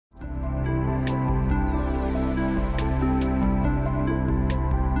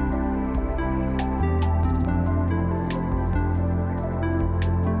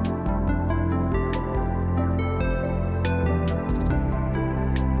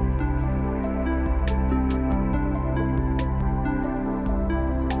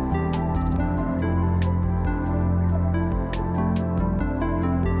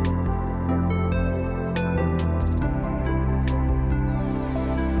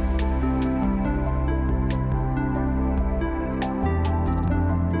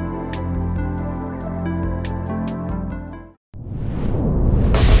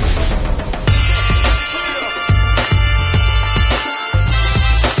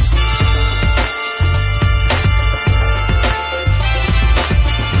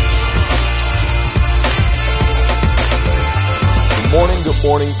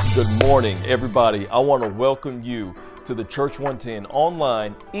Good morning, everybody. I want to welcome you to the Church 110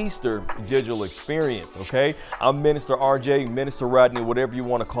 online Easter digital experience, okay? I'm Minister RJ, Minister Rodney, whatever you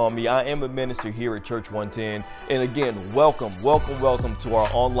want to call me. I am a minister here at Church 110. And again, welcome to our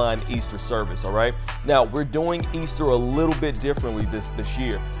online Easter service, all right? Now, we're doing Easter a little bit differently this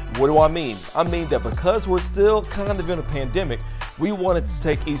year. What do I mean? I mean that because we're still kind of in a pandemic, we wanted to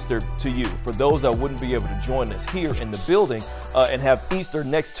take Easter to you. For those that wouldn't be able to join us here in the building and have Easter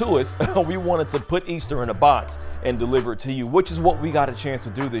next to us, we wanted to put Easter in a box and deliver it to you, which is what we got a chance to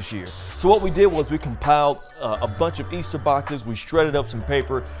do this year. So what we did was we compiled a bunch of Easter boxes. We shredded up some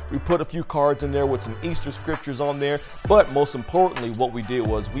paper. We put a few cards in there with some Easter scriptures on there. But most importantly, what we did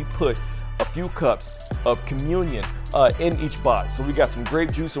was we put a few cups of communion in each box. So we got some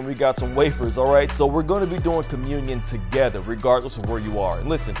grape juice and we got some wafers, all right? So we're going to be doing communion together regardless of where you are. And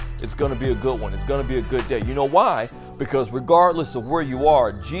listen, it's going to be a good one. It's going to be a good day. You know why? Because regardless of where you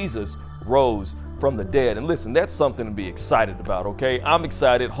are, Jesus rose from the dead. And listen, that's something to be excited about, okay? I'm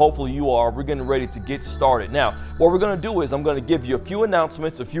excited. Hopefully you are. We're getting ready to get started. Now, what we're going to do is I'm going to give you a few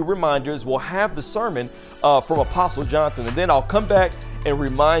announcements, a few reminders. We'll have the sermon from Apostle Johnson, and then I'll come back and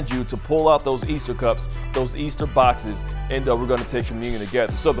remind you to pull out those Easter cups, those Easter boxes, and we're going to take communion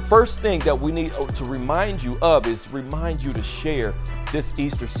together. So the first thing that we need to remind you of is to remind you to share this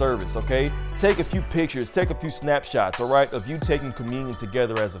Easter service, okay? Take a few pictures, take a few snapshots, all right, of you taking communion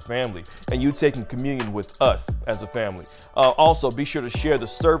together as a family and you taking communion with us as a family. Also, be sure to share the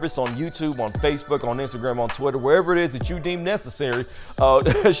service on YouTube, on Facebook, on Instagram, on Twitter, wherever it is that you deem necessary.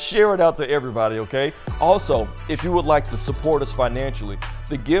 Share it out to everybody, okay? Also, if you would like to support us financially,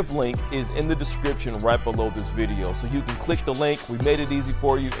 the give link is in the description right below this video. So you can click the link. We made it easy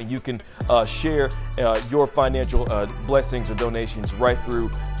for you, and you can share your financial blessings or donations right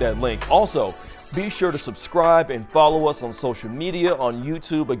through that link. Also, be sure to subscribe and follow us on social media, on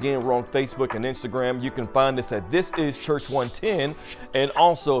YouTube. Again, we're on Facebook and Instagram. You can find us at This Is Church 110. And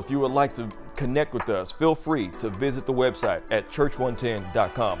also, if you would like to connect with us, feel free to visit the website at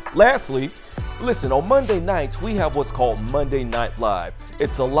church110.com. Lastly, listen, on Monday nights, we have what's called Monday Night Live.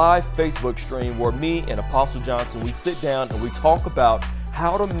 It's a live Facebook stream where me and Apostle Johnson, we sit down and we talk about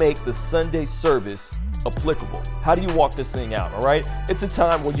how to make the Sunday service applicable. How do you walk this thing out, all right? It's a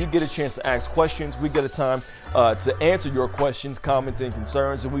time when you get a chance to ask questions. We get a time to answer your questions, comments, and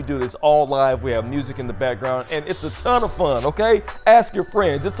concerns, and we do this all live. We have music in the background, and it's a ton of fun, okay? Ask your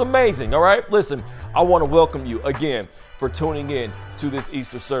friends. It's amazing, all right? Listen, I want to welcome you again for tuning in to this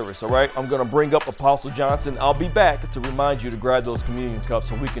Easter service, all right? I'm going to bring up Apostle Johnson. I'll be back to remind you to grab those communion cups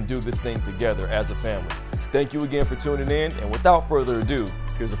so we can do this thing together as a family. Thank you again for tuning in, and without further ado,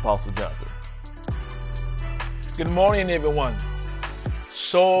 here's Apostle Johnson. Good morning, everyone.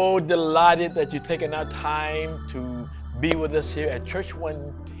 So delighted that you're taking our time to be with us here at Church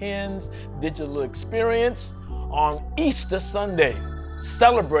 110's digital experience on Easter Sunday,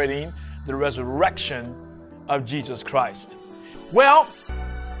 celebrating the resurrection of Jesus Christ. Well,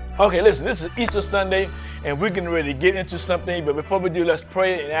 okay, listen, this is Easter Sunday, and we're getting ready to get into something. But before we do, let's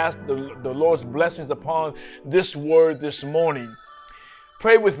pray and ask the Lord's blessings upon this word this morning.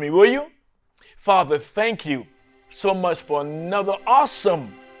 Pray with me, will you? Father, thank you so much for another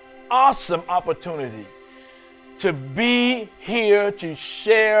awesome opportunity to be here to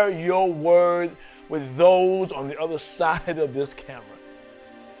share your word with those on the other side of this camera.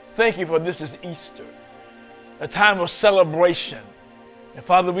 Thank you for this is Easter, a time of celebration. And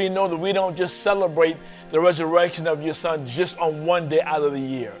Father, we know that we don't just celebrate the resurrection of your Son just on one day out of the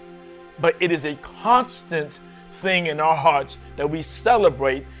year, but it is a constant thing in our hearts that we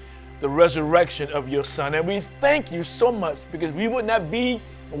celebrate the resurrection of your Son. And we thank you so much because we would not be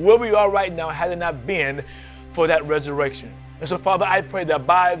where we are right now had it not been for that resurrection. And so, Father, I pray that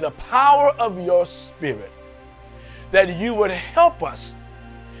by the power of your Spirit, that you would help us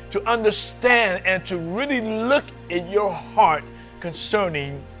to understand and to really look at your heart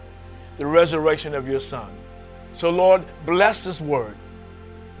concerning the resurrection of your Son. So, Lord, bless this word.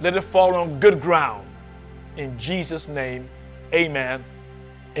 Let it fall on good ground. In Jesus' name, amen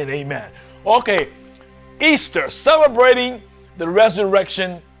and amen. Okay, Easter, celebrating the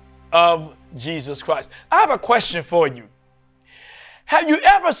resurrection of Jesus Christ. I have a question for you. Have you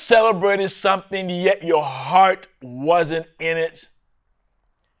ever celebrated something yet your heart wasn't in it?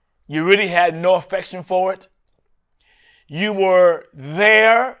 You really had no affection for it? You were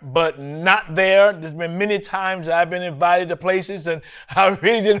there, but not there. There's been many times I've been invited to places and I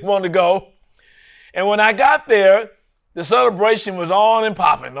really didn't want to go. And when I got there, The celebration was on and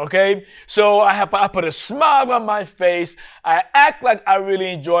popping, okay? So I put a smile on my face. I act like I really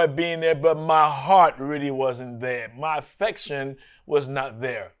enjoyed being there, but my heart really wasn't there. My affection was not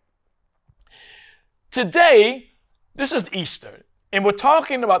there. Today, this is Easter, and we're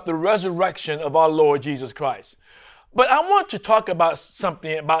talking about the resurrection of our Lord Jesus Christ. But I want to talk about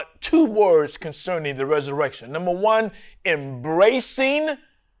something, about two words concerning the resurrection. Number one, embracing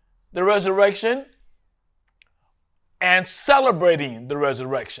the resurrection, and celebrating the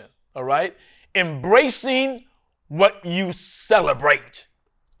resurrection, all right? Embracing what you celebrate.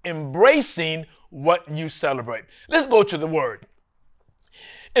 Embracing what you celebrate. Let's go to the word.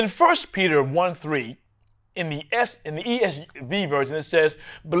 In 1 Peter 1:3, in the ESV version, it says,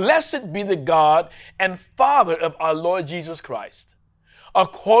 "Blessed be the God and Father of our Lord Jesus Christ.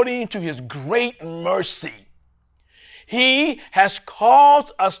 According to his great mercy, he has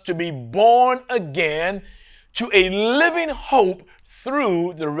caused us to be born again to a living hope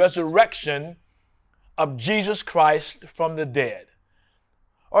through the resurrection of Jesus Christ from the dead."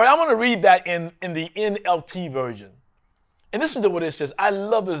 All right, I want to read that in the NLT version. And listen to what it says. I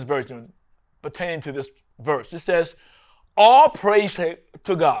love this version pertaining to this verse. It says, "All praise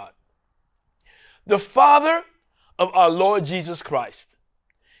to God, the Father of our Lord Jesus Christ.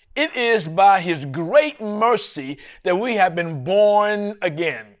 It is by his great mercy that we have been born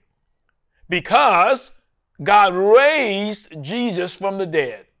again, because God raised Jesus from the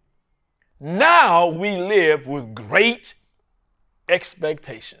dead. Now we live with great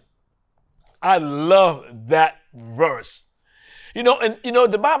expectation." I love that verse.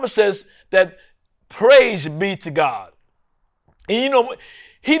 The Bible says that praise be to God. And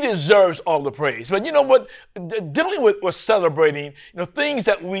he deserves all the praise. But you know what? Dealing with celebrating, things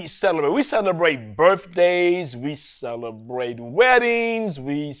that we celebrate birthdays, we celebrate weddings,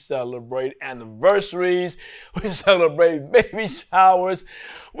 we celebrate anniversaries, we celebrate baby showers.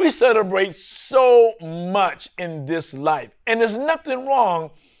 We celebrate so much in this life. And there's nothing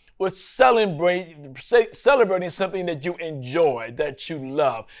wrong with celebrating something that you enjoy, that you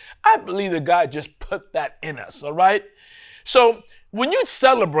love. I believe that God just put that in us, all right? So when you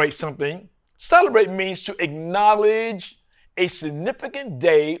celebrate something, celebrate means to acknowledge a significant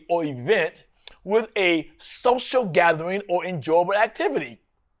day or event with a social gathering or enjoyable activity.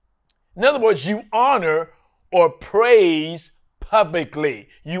 In other words, you honor or praise publicly.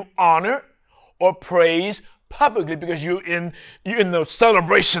 You honor or praise publicly because you're in the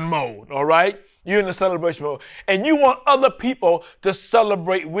celebration mode, all right? You're in the celebration mode. And you want other people to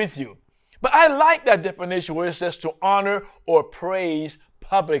celebrate with you. But I like that definition where it says to honor or praise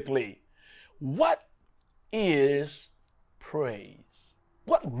publicly. What is praise?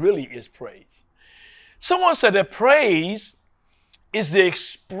 What really is praise? Someone said that praise is the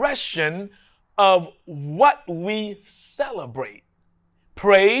expression of what we celebrate.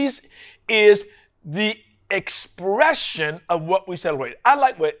 Praise is the expression of what we celebrate. I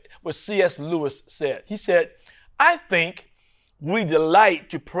like what C.S. Lewis said. He said, "I think we delight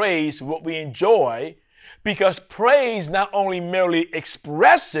to praise what we enjoy because praise not only merely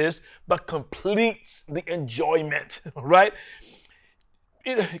expresses, but completes the enjoyment," right?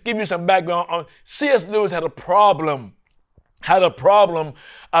 Give you some background on C.S. Lewis had a problem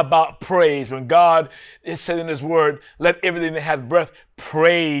about praise when God said in his word, "Let everything that has breath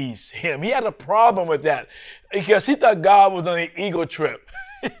praise him." He had a problem with that because he thought God was on an ego trip.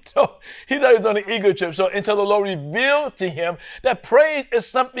 He thought he was on an ego trip. So until the Lord revealed to him that praise is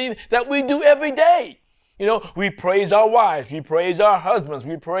something that we do every day. We praise our wives, we praise our husbands,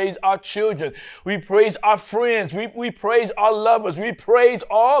 we praise our children, we praise our friends, we praise our lovers, we praise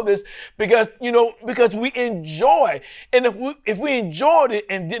all this because we enjoy. And if we enjoyed it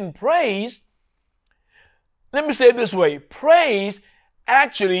and didn't praise, let me say it this way, praise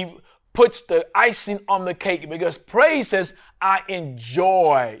actually puts the icing on the cake because praise says, I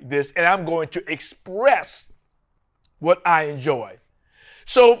enjoy this and I'm going to express what I enjoy.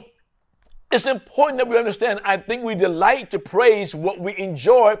 So it's important that we understand, I think we delight to praise what we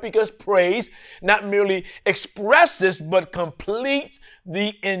enjoy because praise not merely expresses but completes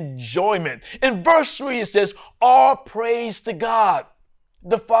the enjoyment. In verse 3 it says, "All praise to God,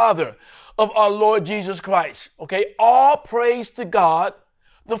 the Father of our Lord Jesus Christ." Okay, all praise to God,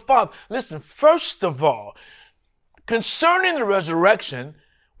 the Father. Listen, first of all, concerning the resurrection,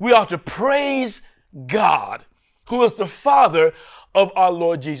 we ought to praise God, who is the Father of our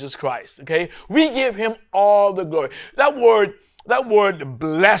Lord Jesus Christ. Okay, we give him all the glory. That word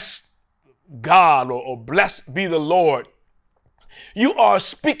bless God or blessed be the Lord. You are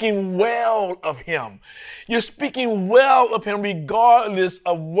speaking well of him. You're speaking well of him regardless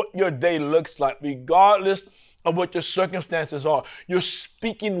of what your day looks like, regardless of what your circumstances are. You're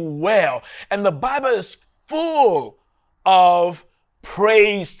speaking well. And the Bible is full of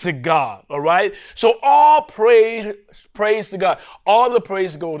praise to God, all right? So all praise to God. All the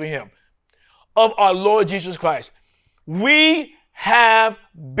praise go to him. Of our Lord Jesus Christ. We have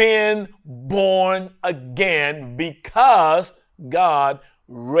been born again because God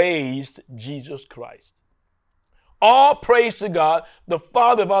raised Jesus Christ. All praise to God, the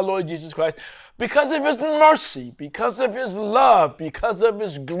Father of our Lord Jesus Christ, because of his mercy, because of his love, because of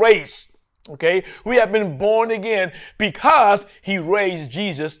his grace. Okay, we have been born again because he raised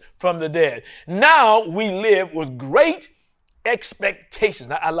Jesus from the dead. Now we live with great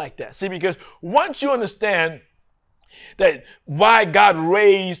expectations. I like that. See, because once you understand that why God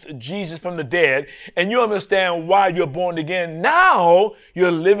raised Jesus from the dead, and you understand why you're born again, now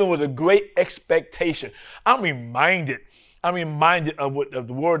you're living with a great expectation. I'm reminded of what the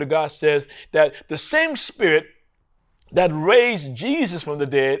Word of God says, that the same Spirit that raised Jesus from the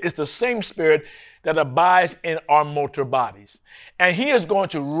dead is the same Spirit that abides in our mortal bodies. And he is going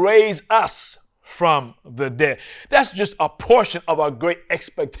to raise us from the dead. That's just a portion of our great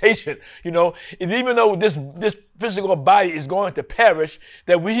expectation. You know, and even though this physical body is going to perish,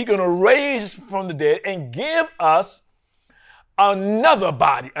 that he's going to raise us from the dead and give us another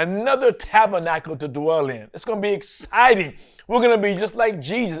body, another tabernacle to dwell in. It's going to be exciting. We're going to be just like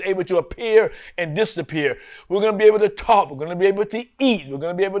Jesus, able to appear and disappear. We're going to be able to talk. We're going to be able to eat. We're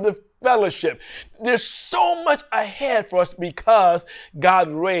going to be able to fellowship. There's so much ahead for us because God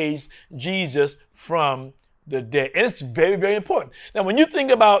raised Jesus from the dead. And it's very, very important. Now, when you think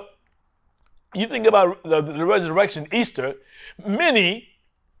about the resurrection, Easter, many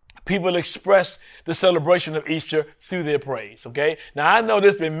people express the celebration of Easter through their praise, okay? Now, I know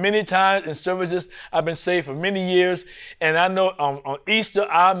there's been many times in services I've been saved for many years, and I know on Easter,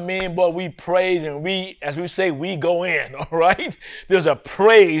 we praise, and as we say, we go in, all right? There's a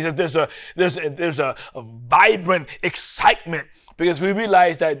praise, there's a vibrant excitement, because we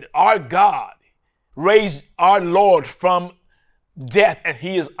realize that our God raised our Lord from death, and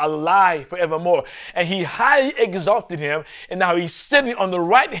he is alive forevermore. And he highly exalted him, and now he's sitting on the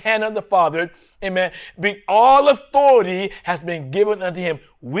right hand of the Father. Amen. All authority has been given unto him.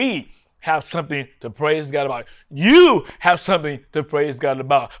 We have something to praise God about. You have something to praise God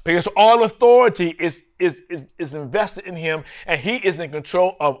about, because all authority is invested in him, and he is in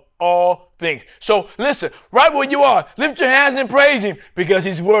control of all things. So listen, right where you are, lift your hands and praise him, because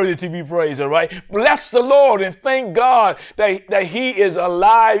he's worthy to be praised, all right? Bless the Lord and thank God that he is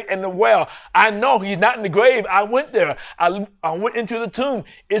alive and well. I know he's not in the grave. I went there. I went into the tomb.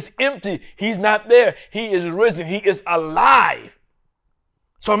 It's empty. He's not there. He is risen. He is alive.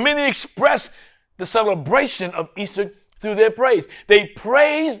 So many express the celebration of Easter through their praise. They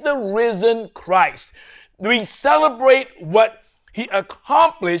praise the risen Christ. We celebrate what he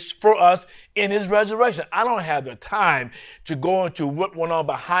accomplished for us in his resurrection. I don't have the time to go into what went on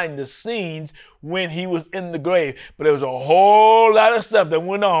behind the scenes when he was in the grave, but there was a whole lot of stuff that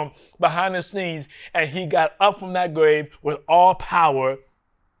went on behind the scenes, and he got up from that grave with all power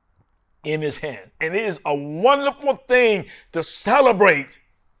in his hand. And it is a wonderful thing to celebrate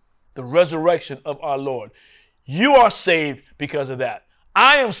the resurrection of our Lord. You are saved because of that.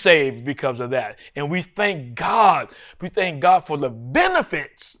 I am saved because of that. And we thank God. We thank God for the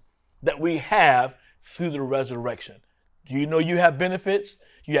benefits that we have through the resurrection. Do you know you have benefits?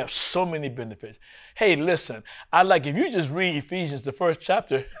 You have so many benefits. Hey, listen, if you just read Ephesians, the first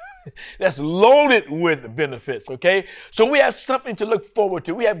chapter, that's loaded with benefits, okay? So we have something to look forward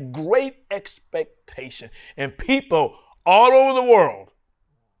to. We have great expectation. And people all over the world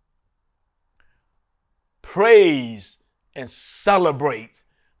praise and celebrate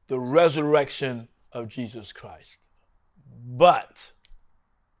the resurrection of Jesus Christ. But,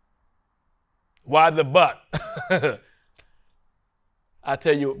 why the but? I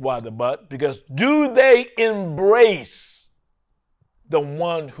tell you why the but. Because do they embrace the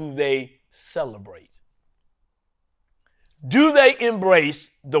one who they celebrate? Do they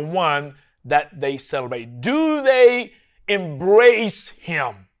embrace the one that they celebrate? Do they embrace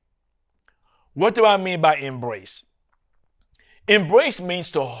him? What do I mean by embrace? Embrace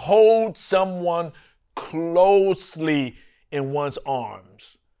means to hold someone closely in one's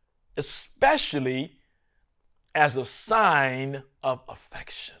arms, especially as a sign of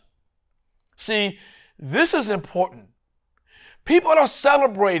affection. See, this is important. People are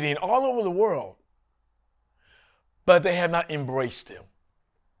celebrating all over the world, but they have not embraced him.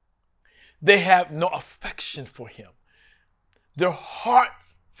 They have no affection for him. Their heart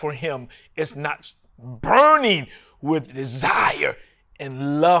for him is not burning with desire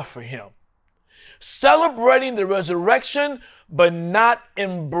and love for him. celebrating the resurrection, but not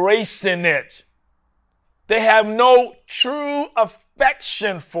embracing it. They have no true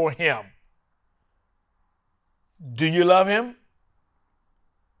affection for him. Do you love him?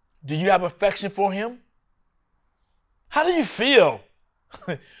 Do you have affection for him? How do you feel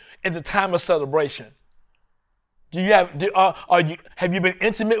at the time of celebration? Have you been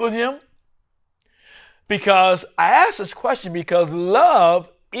intimate with him? Because I ask this question because love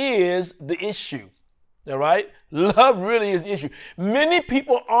is the issue. All right? Love really is the issue. Many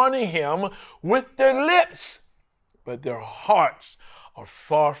people honor him with their lips, but their hearts are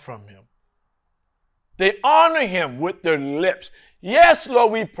far from him. They honor him with their lips. Yes,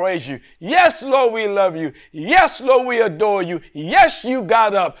 Lord, we praise you. Yes, Lord, we love you. Yes, Lord, we adore you. Yes, you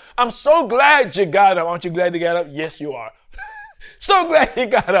got up. I'm so glad you got up. Aren't you glad you got up? Yes, you are. So glad you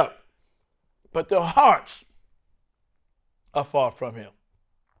got up. But their hearts are far from him.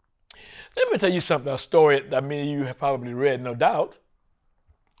 Let me tell you something, a story that many of you have probably read, no doubt.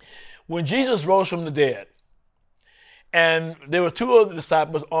 When Jesus rose from the dead, and there were two of the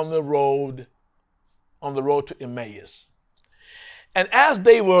disciples on the road to Emmaus. And as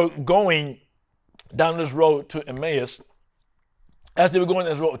they were going down this road to Emmaus, as they were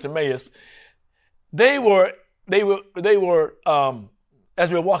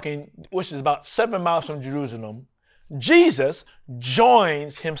walking, which is about 7 miles from Jerusalem, Jesus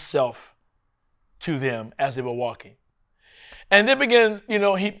joins himself to them as they were walking. And they began,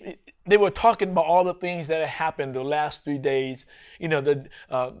 they were talking about all the things that had happened the last 3 days,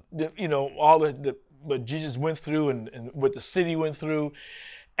 what Jesus went through and what the city went through.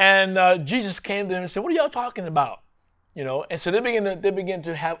 And Jesus came to them and said, what are y'all talking about? And so they began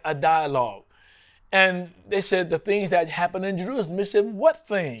to have a dialogue. And they said the things that happened in Jerusalem. They said, what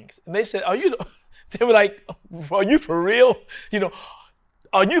things? And they said, they were like, are you for real?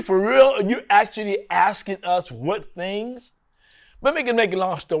 Are you for real? Are you actually asking us what things? But make a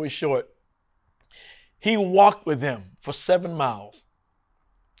long story short, he walked with them for 7 miles.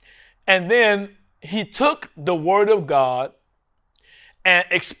 And then he took the word of God and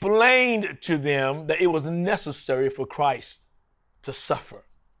explained to them that it was necessary for Christ to suffer.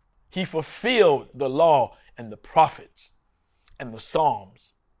 He fulfilled the law and the prophets and the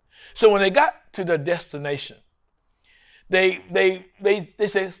Psalms. So when they got to their destination, they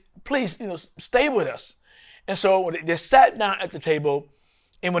said, please, stay with us. And so they sat down at the table.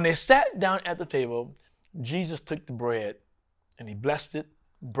 And when they sat down at the table, Jesus took the bread and he blessed it,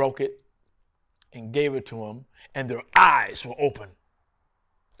 broke it, and gave it to them. And their eyes were open.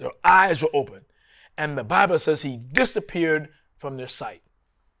 Their eyes were open. And the Bible says he disappeared from their sight.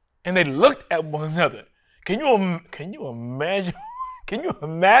 And they looked at one another. Can you imagine? Can you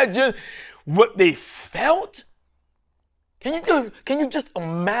imagine what they felt? Can you just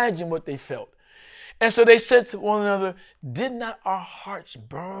imagine what they felt? And so they said to one another, did not our hearts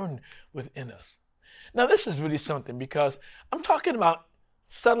burn within us? Now this is really something because I'm talking about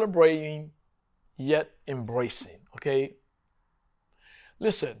celebrating yet embracing, okay?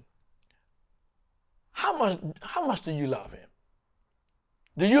 Listen, how much do you love him?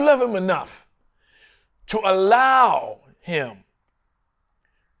 Do you love him enough to allow him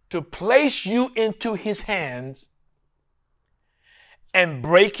to place you into his hands and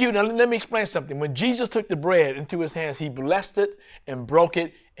break you? Now let me explain something. When Jesus took the bread into his hands, he blessed it and broke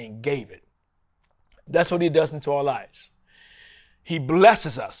it and gave it. That's what he does into our lives. He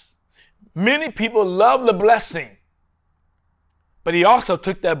blesses us. Many people love the blessing, but he also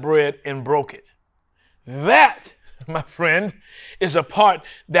took that bread and broke it. That, my friend, is a part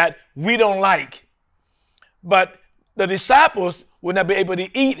that we don't like. But the disciples would not be able to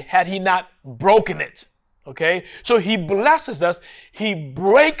eat had he not broken it. Okay? So he blesses us. He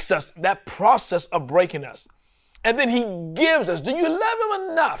breaks us, that process of breaking us. And then he gives us. Do you love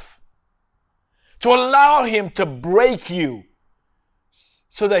him enough to allow him to break you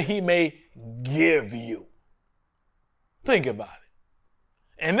so that he may give you? Think about it.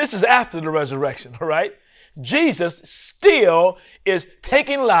 And this is after the resurrection, all right? Jesus still is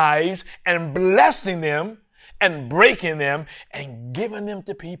taking lives and blessing them and breaking them and giving them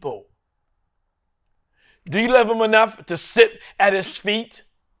to people. Do you love him enough to sit at his feet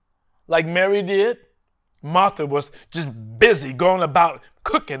like Mary did? Martha was just busy going about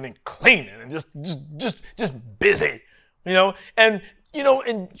cooking and cleaning and just busy, And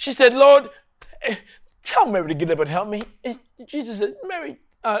she said, Lord, tell Mary to get up and help me. And Jesus said,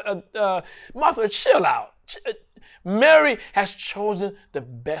 Martha, chill out. Mary has chosen the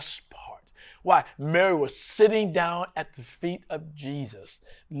best part. Why? Mary was sitting down at the feet of Jesus,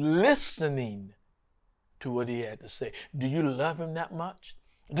 listening to what he had to say. Do you love him that much?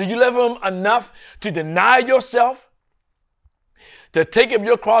 Do you love him enough to deny yourself, to take up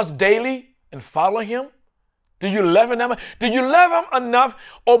your cross daily and follow him? Do you love him enough? Do you love him enough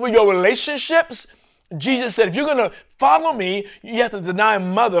over your relationships? Jesus said, if you're going to follow me, you have to deny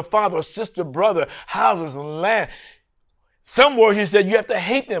mother, father, sister, brother, houses, and land. Some words he said you have to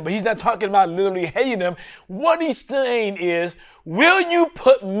hate them, but he's not talking about literally hating them. What he's saying is, will you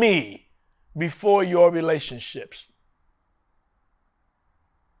put me before your relationships?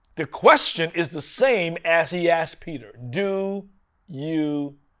 The question is the same as he asked Peter. Do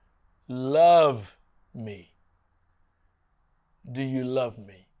you love me? Do you love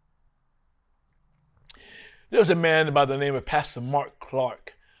me? There's a man by the name of Pastor Mark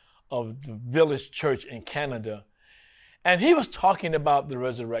Clark of the Village Church in Canada, and he was talking about the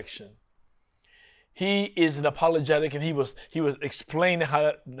resurrection. He is an apologetic, and he was explaining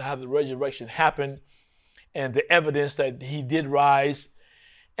how the resurrection happened and the evidence that he did rise.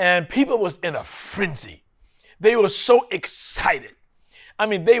 And people was in a frenzy. They were so excited. I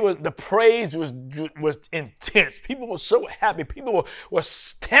mean, the praise was intense. People were so happy. People were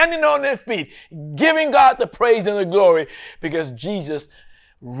standing on their feet, giving God the praise and the glory because Jesus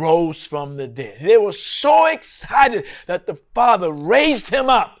rose from the dead. They were so excited that the Father raised him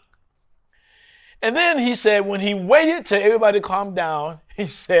up. And then he said, when he waited till everybody calmed down, he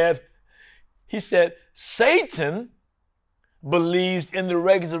said, Satan believes in the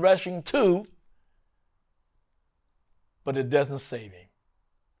resurrection too, but it doesn't save him.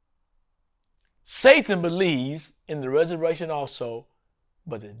 Satan believes in the resurrection also,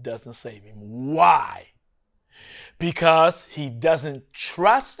 but it doesn't save him. Why? Because he doesn't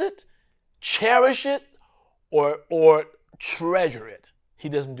trust it, cherish it, or treasure it. He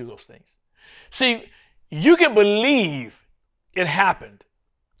doesn't do those things. See, you can believe it happened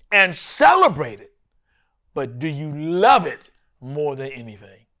and celebrate it, but do you love it more than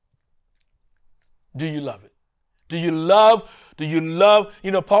anything? Do you love it? Do you love,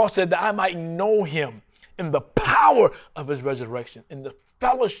 Paul said that I might know him in the power of his resurrection, in the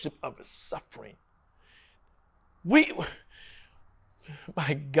fellowship of his suffering. My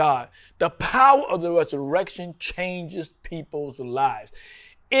God, the power of the resurrection changes people's lives.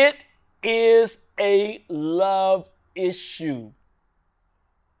 It is a love issue.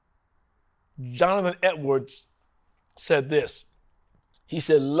 Jonathan Edwards said this. He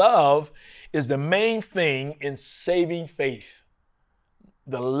said, love is the main thing in saving faith,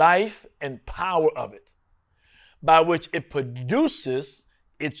 the life and power of it, by which it produces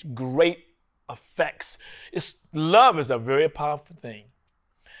its great effects. Love is a very powerful thing.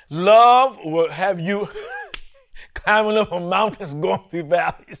 Love will have you climbing up on mountains, going through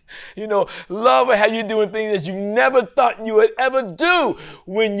valleys. Love will have you doing things that you never thought you would ever do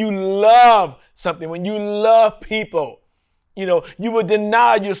when you love something, when you love people. You will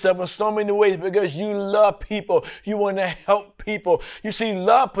deny yourself in so many ways because you love people. You want to help people. You see,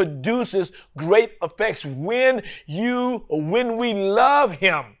 love produces great effects. When we love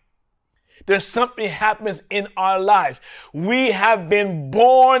him, there's something happens in our lives. We have been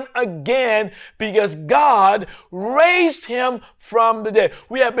born again because God raised him from the dead.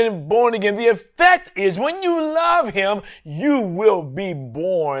 We have been born again. The effect is when you love him, you will be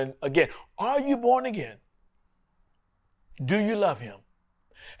born again. Are you born again? Do you love him?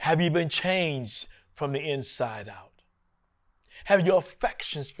 Have you been changed from the inside out? Have your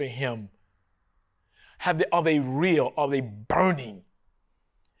affections for him? Are they real? Are they burning?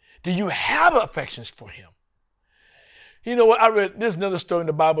 Do you have affections for him? You know what? There's another story in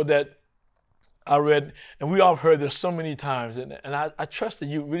the Bible that I read, and we all heard this so many times, and I trust that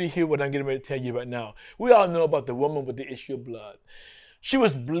you really hear what I'm getting ready to tell you right now. We all know about the woman with the issue of blood. She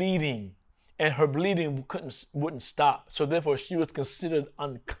was bleeding, and her bleeding wouldn't stop, so therefore she was considered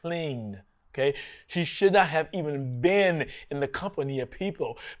unclean. Okay, she should not have even been in the company of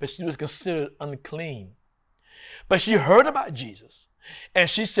people, but she was considered unclean. But she heard about Jesus, and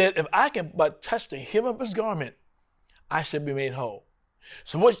she said, if I can but touch the hem of his garment, I shall be made whole.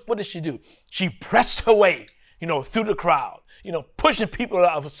 So what did she do? She pressed her way, through the crowd, pushing people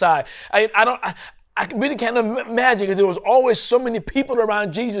outside. I really can't imagine because there was always so many people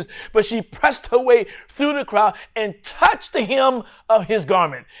around Jesus, but she pressed her way through the crowd and touched the hem of his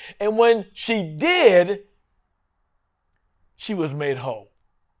garment. And when she did, she was made whole.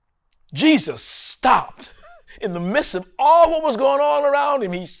 Jesus stopped. In the midst of all what was going on around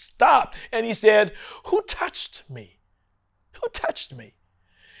him, he stopped and he said, who touched me? Who touched me?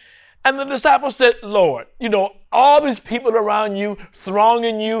 And the disciples said, Lord, all these people around you,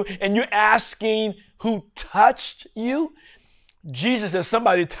 thronging you, and you're asking who touched you? Jesus said,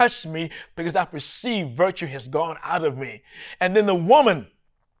 somebody touched me because I perceive virtue has gone out of me. And then the woman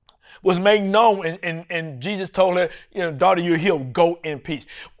was made known, and Jesus told her, daughter, you're healed, go in peace.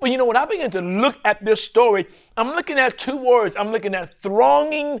 But when I begin to look at this story, I'm looking at two words. I'm looking at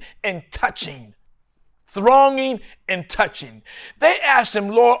thronging and touching. Thronging and touching. They asked him,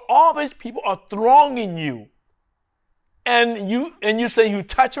 Lord, all these people are thronging you. And you say you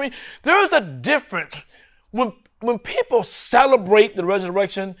touch me. There is a difference. When people celebrate the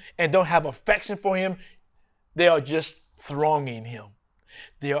resurrection and don't have affection for him, they are just thronging him.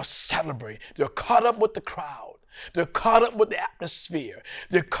 They are celebrating. They're caught up with the crowd. They're caught up with the atmosphere.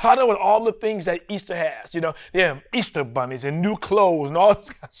 They're caught up with all the things that Easter has. They have Easter bunnies and new clothes and all this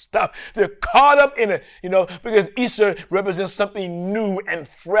kind of stuff. They're caught up in it, because Easter represents something new and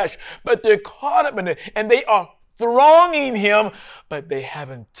fresh. But they're caught up in it, and they are thronging him, but they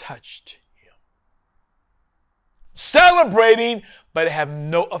haven't touched him. Celebrating, but they have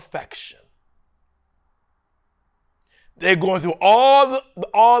no affection. They're going through all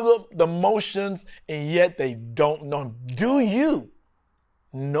the motions, and yet they don't know him. Do you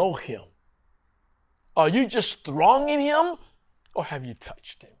know him? Are you just thronging him, or have you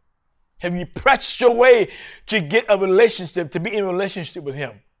touched him? Have you pressed your way to get a relationship, to be in a relationship with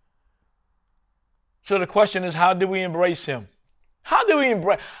him? So the question is, how do we embrace him? How do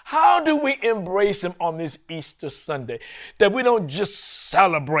we embrace him on this Easter Sunday? That we don't just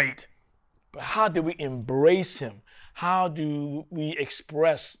celebrate, but how do we embrace him? How do we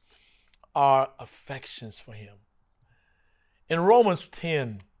express our affections for him? In Romans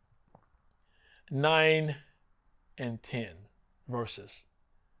 10, 9 and 10 verses,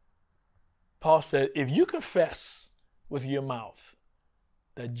 Paul said, if you confess with your mouth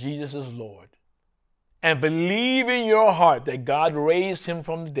that Jesus is Lord and believe in your heart that God raised him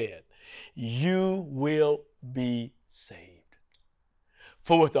from the dead, you will be saved.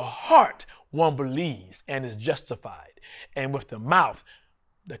 For with the heart one believes and is justified, and with the mouth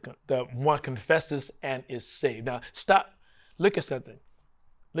the one confesses and is saved. Now stop, look at something.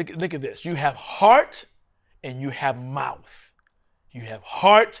 Look at this. You have heart and you have mouth. You have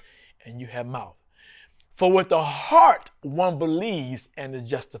heart and you have mouth. For with the heart one believes and is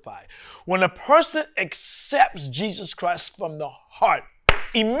justified. When a person accepts Jesus Christ from the heart,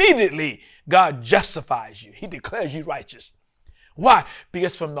 immediately God justifies you. He declares you righteous. Why?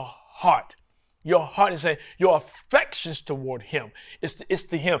 Because from the heart, your heart is saying your affections toward him. It's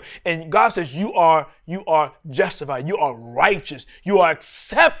to him. And God says you are justified. You are righteous. You are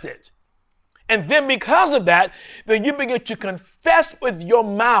accepted. And then because of that, then you begin to confess with your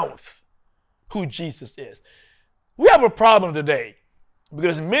mouth who Jesus is. We have a problem today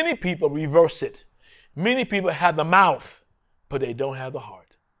because many people reverse it. Many people have the mouth, but they don't have the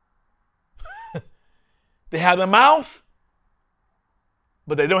heart. They have the mouth,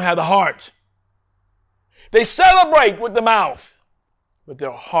 but they don't have the heart. They celebrate with the mouth, but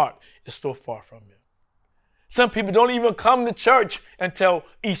their heart is so far from him. Some people don't even come to church until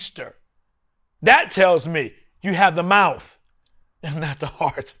Easter. That tells me you have the mouth and not the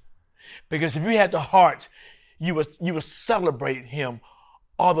heart. Because if you had the heart, you would celebrate him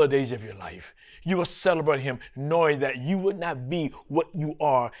all the days of your life. You will celebrate him knowing that you would not be what you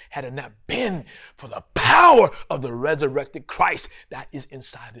are had it not been for the power of the resurrected Christ that is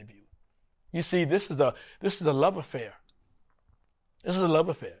inside of you. You see, this is a love affair. This is a love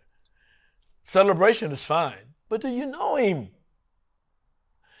affair. Celebration is fine, but do you know him?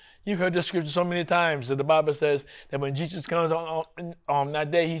 You've heard this scripture so many times that the Bible says that when Jesus comes on that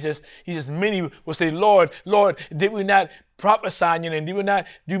day, he says, many will say, Lord, Lord, did we not prophesy in your name? Did we not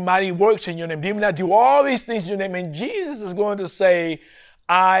do mighty works in your name? Did we not do all these things in your name? And Jesus is going to say,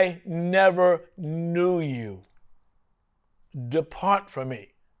 I never knew you. Depart from me.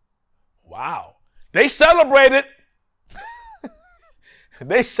 Wow. They celebrated.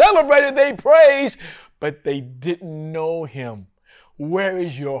 They celebrated, they praised, but they didn't know him. Where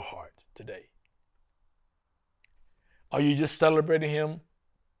is your heart today? Are you just celebrating him?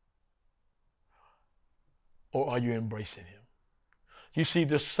 Or are you embracing him? You see,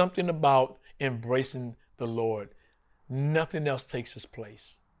 there's something about embracing the Lord. Nothing else takes his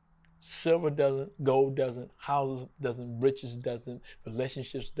place. Silver doesn't, gold doesn't, houses doesn't, riches doesn't,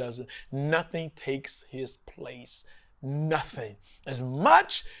 relationships doesn't. Nothing takes his place. Nothing. As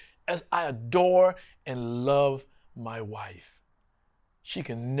much as I adore and love my wife, she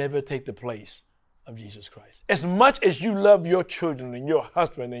can never take the place of Jesus Christ. As much as you love your children and your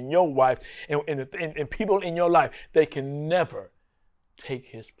husband and your wife and people in your life, they can never take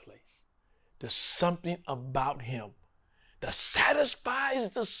his place. There's something about him that satisfies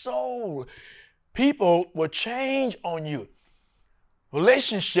the soul. People will change on you.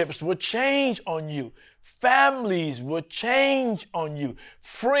 Relationships will change on you. Families will change on you.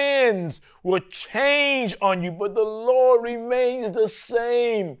 Friends will change on you, but the Lord remains the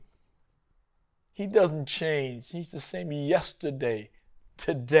same. He doesn't change. He's the same yesterday,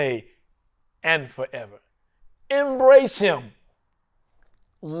 today, and forever. Embrace him.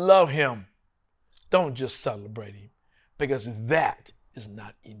 Love him. Don't just celebrate him, because that is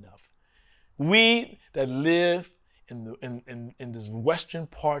not enough. We that live in this western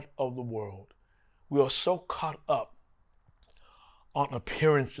part of the world, we are so caught up on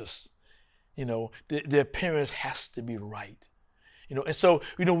appearances. You know, the appearance has to be right. You know, and so,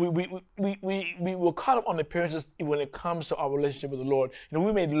 you know, we were caught up on appearances when it comes to our relationship with the Lord. You know,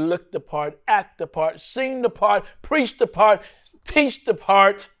 we may look the part, act the part, sing the part, preach the part, teach the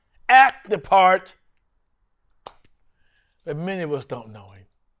part, act the part. But many of us don't know him.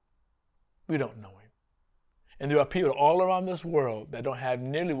 We don't know him. And there are people all around this world that don't have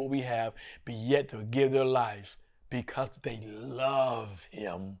nearly what we have, but yet to give their lives because they love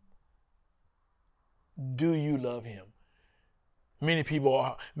him. Do you love him? Many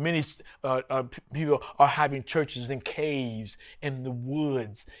people are having churches in caves, in the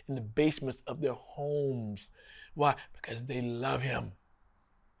woods, in the basements of their homes. Why? Because they love him.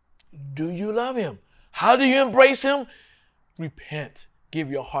 Do you love him? How do you embrace him? Repent. Give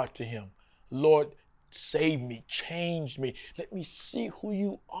your heart to him. Lord, save me, change me. Let me see who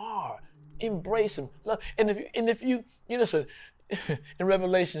you are. Embrace him. And if you listen, in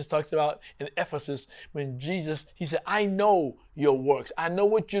Revelation it talks about in Ephesus when Jesus, he said, I know your works. I know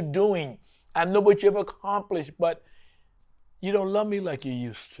what you're doing. I know what you've accomplished, but you don't love me like you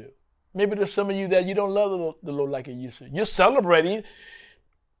used to. Maybe there's some of you that you don't love the Lord like you used to. You're celebrating,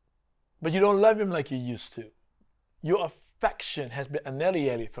 but you don't love him like you used to. Your affection has been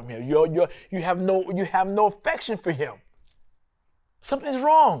annihilated from him. You have no affection for him. Something's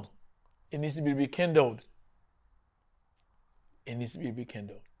wrong. It needs to be rekindled. It needs to be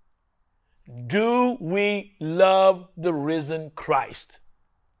rekindled. Do we love the risen Christ?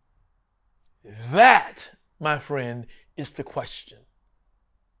 That, my friend, is the question.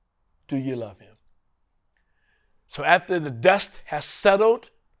 Do you love him? So after the dust has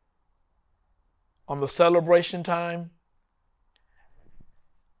settled on the celebration time,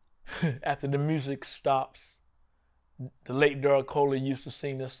 after the music stops, the late Darrell Coley used to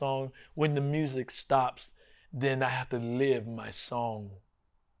sing this song, when the music stops, then I have to live my song.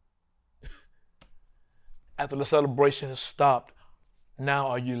 After the celebration has stopped, now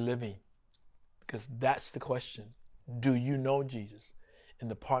are you living? Because that's the question. Do you know Jesus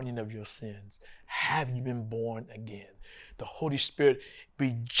and the pardoning of your sins? Have you been born again? The Holy Spirit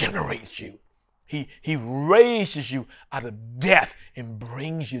regenerates you. He raises you out of death and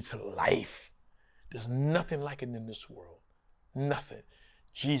brings you to life. There's nothing like it in this world. Nothing.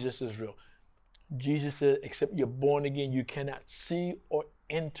 Jesus is real. Jesus said, except you're born again, you cannot see or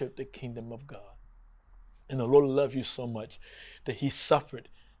enter the kingdom of God. And the Lord loves you so much that he suffered,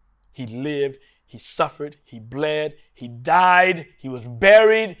 he lived, he suffered, he bled, he died, he was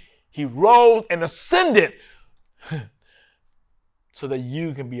buried, he rose and ascended so that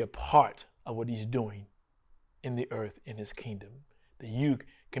you can be a part of what he's doing in the earth, in his kingdom, that you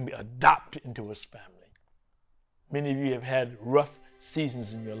can be adopted into his family. Many of you have had rough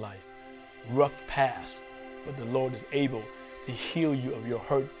seasons in your life, rough past, but the Lord is able to heal you of your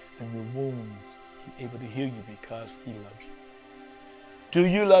hurt and your wounds. He's able to heal you because he loves you. Do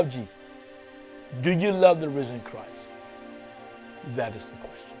you love Jesus? Do you love the risen Christ? That is the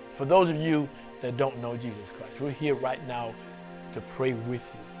question. For those of you that don't know Jesus Christ, we're here right now to pray with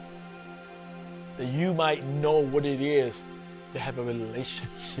you, that you might know what it is to have a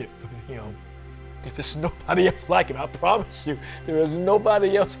relationship with him. Because there's nobody else like him. I promise you, there is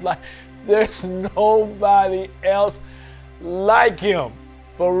nobody else like him.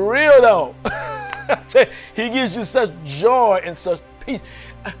 For real though. He gives you such joy and such peace.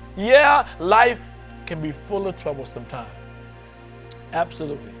 Yeah, life can be full of trouble sometimes.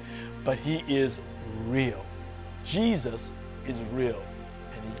 Absolutely. But he is real. Jesus is real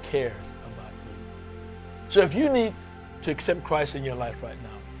and he cares about you. So if you need to accept Christ in your life right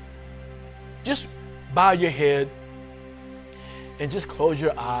now, just bow your head and just close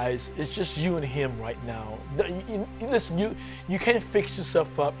your eyes. It's just you and him right now. Listen, you can't fix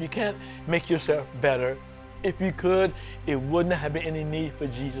yourself up. You can't make yourself better. If you could, it wouldn't have been any need for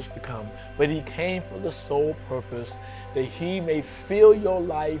Jesus to come. But he came for the sole purpose that he may fill your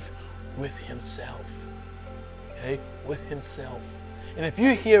life with himself. Okay? With himself. And if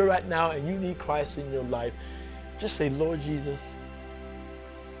you're here right now and you need Christ in your life, just say, Lord Jesus,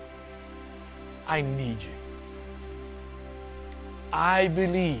 I need you. I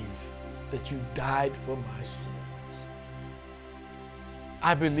believe that you died for my sins.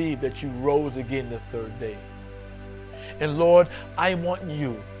 I believe that you rose again the third day. And Lord, I want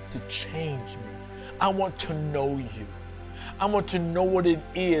you to change me. I want to know you. I want to know what it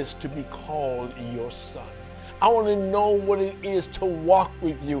is to be called your son. I want to know what it is to walk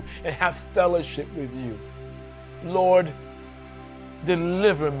with you and have fellowship with you. Lord,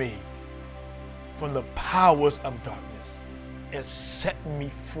 deliver me from the powers of darkness and set me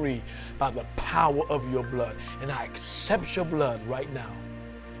free by the power of your blood. And I accept your blood right now.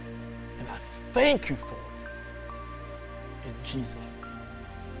 And I thank you for it. In Jesus'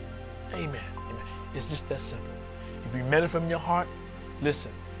 name. Amen. Amen. It's just that simple. If you meant it from your heart,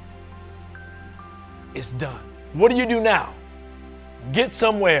 listen. It's done. What do you do now? Get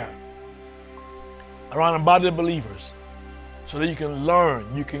somewhere around a body of believers so that you can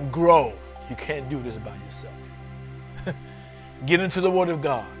learn, you can grow. You can't do this by yourself. Get into the Word of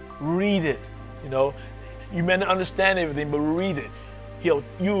God. Read it. You know, you may not understand everything, but read it. You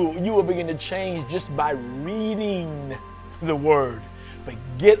will begin to change just by reading the Word. But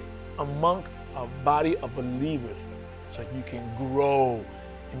get among a body of believers so you can grow.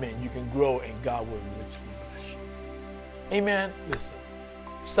 Amen. You can grow and God will richly bless you. Amen. Listen,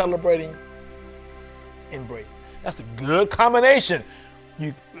 celebrating, embrace. That's a good combination.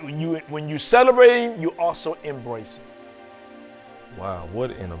 When you're celebrating, you also embracing. Wow,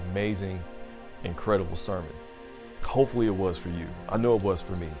 what an amazing, incredible sermon. Hopefully it was for you. I know it was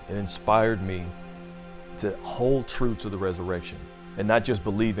for me. It inspired me to hold true to the resurrection and not just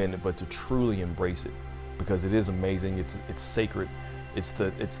believe in it, but to truly embrace it, because it is amazing. It's sacred. It's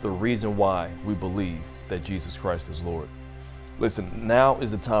the reason why we believe that Jesus Christ is Lord. Listen, now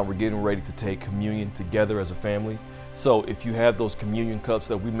is the time we're getting ready to take communion together as a family. So if you have those communion cups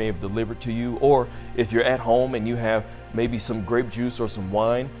that we may have delivered to you, or if you're at home and you have maybe some grape juice or some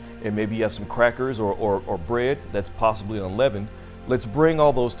wine, and maybe you have some crackers or bread that's possibly unleavened, let's bring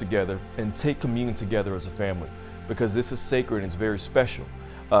all those together and take communion together as a family, because this is sacred and it's very special.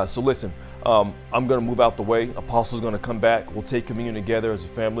 So listen, I'm going to move out the way. Apostle's going to come back. We'll take communion together as a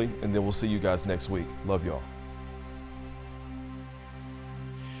family, and then we'll see you guys next week. Love y'all.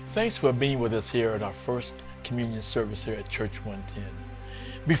 Thanks for being with us here at our first communion service here at Church 110.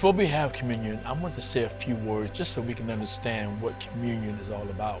 Before we have communion, I want to say a few words just so we can understand what communion is all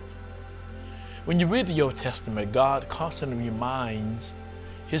about. When you read the Old Testament, God constantly reminds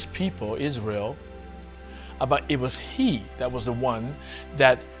his people, Israel, about it was he that was the one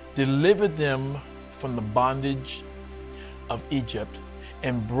that delivered them from the bondage of Egypt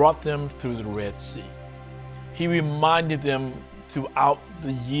and brought them through the Red Sea. He reminded them throughout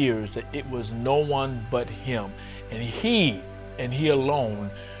the years that it was no one but him, and he alone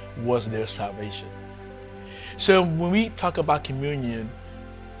was their salvation. So when we talk about communion,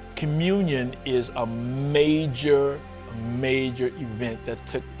 communion is a major event that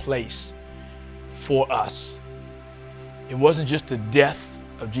took place for us. It wasn't just the death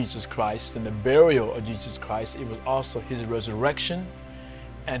of Jesus Christ and the burial of Jesus Christ, it was also his resurrection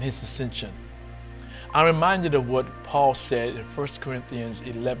and his ascension. I'm reminded of what Paul said in 1 Corinthians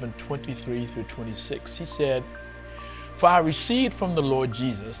 11:23-26. He said, "For I received from the Lord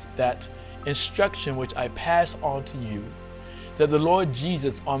Jesus that instruction which I pass on to you, that the Lord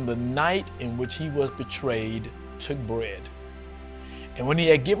Jesus, on the night in which he was betrayed, took bread. And when he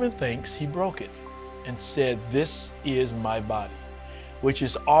had given thanks, he broke it and said, 'This is my body, which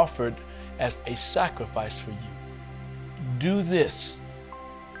is offered as a sacrifice for you. Do this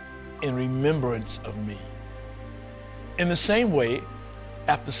in remembrance of me.' In the same way,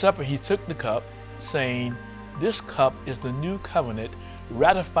 after supper, he took the cup, saying, 'This cup is the new covenant,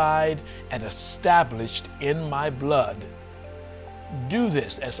 ratified and established in my blood. Do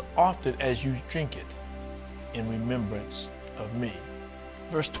this as often as you drink it in remembrance of me.'"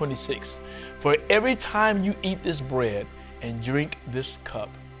 Verse 26, "For every time you eat this bread and drink this cup,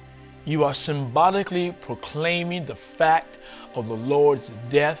 you are symbolically proclaiming the fact of the Lord's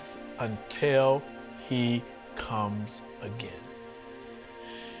death until he comes again."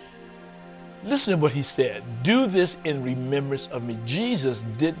 Listen to what he said. Do this in remembrance of me. Jesus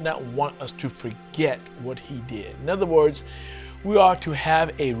did not want us to forget what he did. In other words, we are to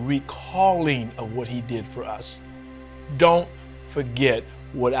have a recalling of what he did for us. Don't forget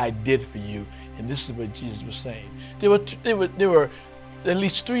what I did for you. And this is what Jesus was saying. There were at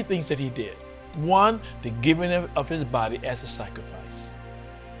least three things that he did. One, the giving of his body as a sacrifice.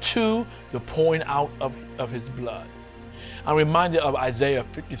 Two, the pouring out of his blood. I'm reminded of Isaiah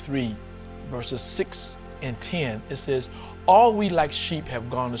 53, verses 6 and 10. It says, "All we like sheep have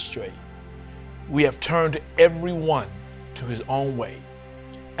gone astray. We have turned every one to his own way,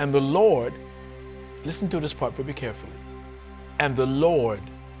 And the Lord, listen to this part very carefully, and the Lord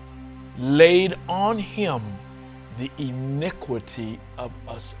laid on him the iniquity of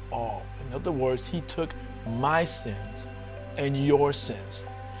us all. In other words, he took my sins and your sins,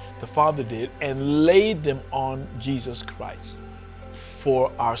 the Father did, and laid them on Jesus Christ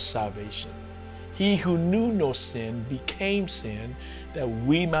for our salvation. He who knew no sin became sin that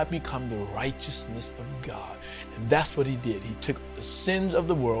we might become the righteousness of God. And that's what he did. He took the sins of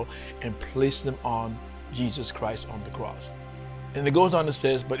the world and placed them on Jesus Christ on the cross. And it goes on and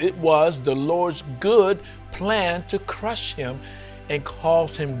says, but it was the Lord's good plan to crush him and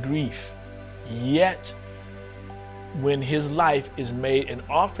cause him grief. Yet, when his life is made an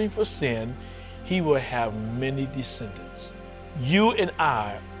offering for sin, he will have many descendants. You and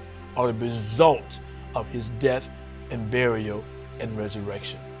I are the result of his death and burial and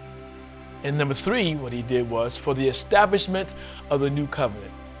resurrection. And number three, what he did was for the establishment of the new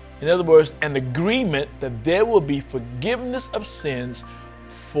covenant. In other words, an agreement that there will be forgiveness of sins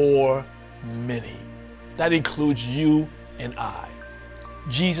for many. That includes you and I.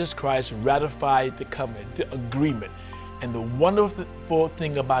 Jesus Christ ratified the covenant, the agreement. And the wonderful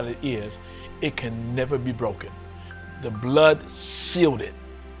thing about it is, it can never be broken. The blood sealed it.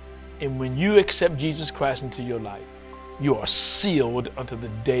 And when you accept Jesus Christ into your life, you are sealed unto the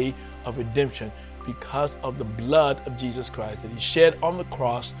day of redemption because of the blood of Jesus Christ that he shed on the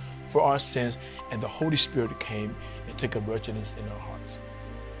cross for our sins, and the Holy Spirit came and took up residence in our hearts.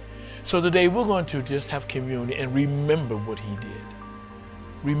 So today we're going to just have communion and remember what he did.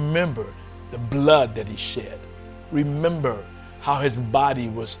 Remember the blood that he shed. Remember how his body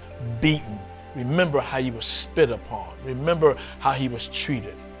was beaten. Remember how he was spit upon. Remember how he was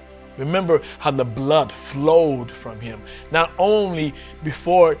treated. Remember how the blood flowed from him, not only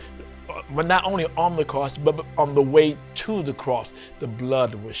on the cross, but on the way to the cross, the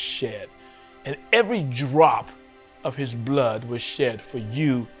blood was shed. And every drop of his blood was shed for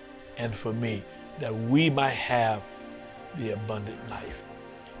you and for me, that we might have the abundant life.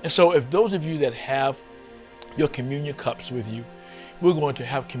 And so if those of you that have your communion cups with you, we're going to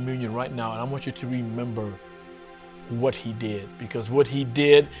have communion right now, and I want you to remember what he did, because what he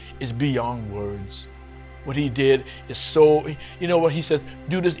did is beyond words. What he did is so, you know what he says,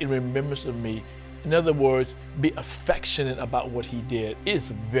 do this in remembrance of me. In other words, be affectionate about what he did.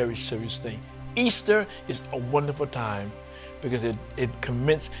 It's a very serious thing. Easter is a wonderful time because it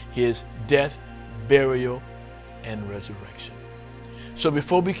commits his death, burial, and resurrection. So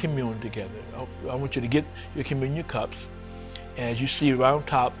before we commune together, I want you to get your communion cups. And as you see around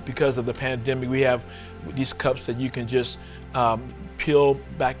top, because of the pandemic, we have these cups that you can just peel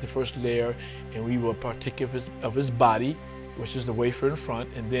back the first layer, and we will partake of his body, which is the wafer in front,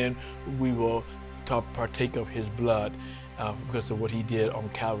 and then we will partake of his blood because of what he did on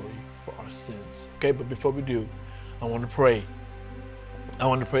Calvary for our sins. Okay, but before we do, I want to pray. I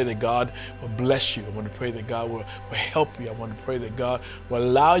want to pray that God will bless you. I want to pray that God will help you. I want to pray that God will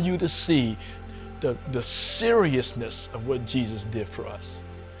allow you to see the seriousness of what Jesus did for us.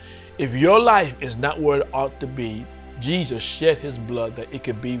 If your life is not where it ought to be, Jesus shed his blood that it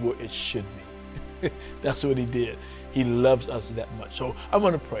could be where it should be. That's what he did. He loves us that much. So I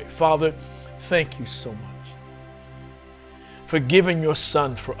want to pray. Father, thank you so much for giving your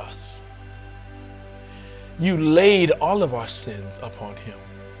son for us. You laid all of our sins upon him.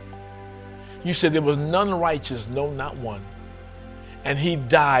 You said there was none righteous, no, not one. And he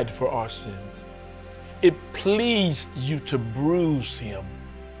died for our sins. It pleased you to bruise him.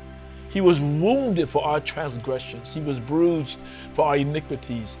 He was wounded for our transgressions. He was bruised for our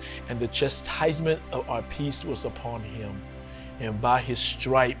iniquities, and the chastisement of our peace was upon him. And by his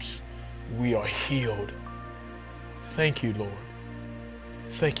stripes, we are healed. Thank you, Lord.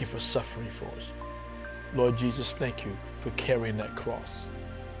 Thank you for suffering for us. Lord Jesus, thank you for carrying that cross.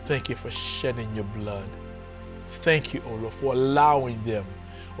 Thank you for shedding your blood. Thank you, O Lord, for allowing them,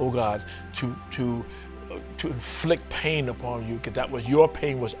 O God, to inflict pain upon you, because that was your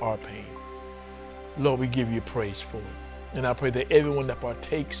pain, was our pain. Lord, we give you praise for it. And I pray that everyone that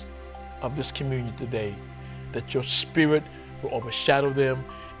partakes of this communion today, that your spirit will overshadow them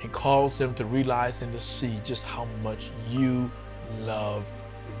and cause them to realize and to see just how much you love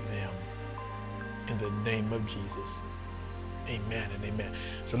them. In the name of Jesus. Amen and amen.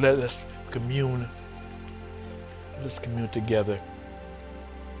 So let us commune. Let's commune together.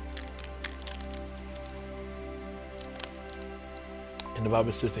 And the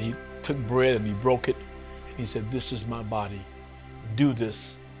Bible says that he took bread and he broke it, and he said, "This is my body. Do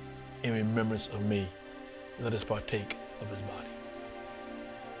this in remembrance of me." Let us partake of his body.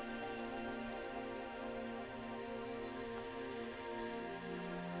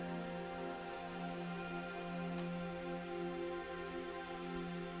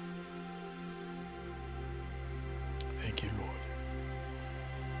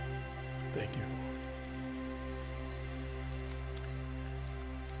 Thank you.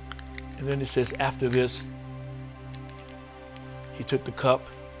 And then it says, after this, he took the cup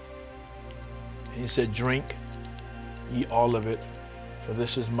and he said, drink, ye all of it, for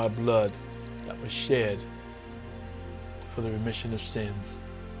this is my blood that was shed for the remission of sins,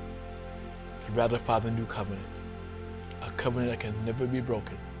 to ratify the new covenant, a covenant that can never be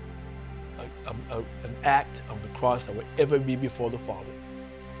broken, an act on the cross that will ever be before the Father.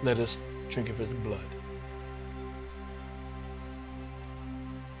 Let us drink of his blood.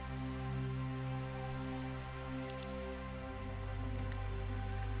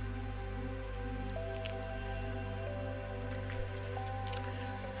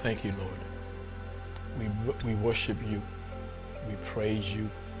 Thank you, Lord. We worship you. We praise you.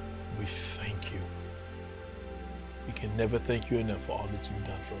 We thank you. We can never thank you enough for all that you've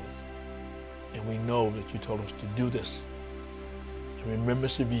done for us. And we know that you told us to do this in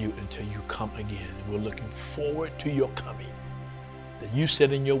remembrance of you until you come again. And we're looking forward to your coming. That you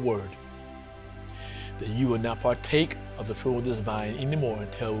said in your word that you will not partake of the fruit of this vine anymore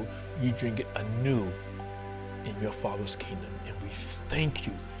until you drink it anew in your Father's kingdom. And we thank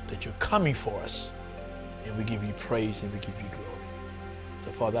you that you're coming for us. And we give you praise and we give you glory.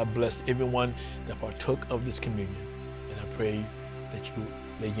 So Father, I bless everyone that partook of this communion. And I pray that you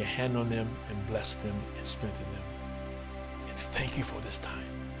lay your hand on them and bless them and strengthen them. And thank you for this time.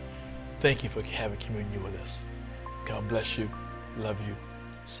 Thank you for having communion with us. God bless you. Love you.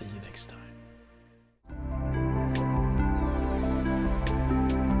 See you next time.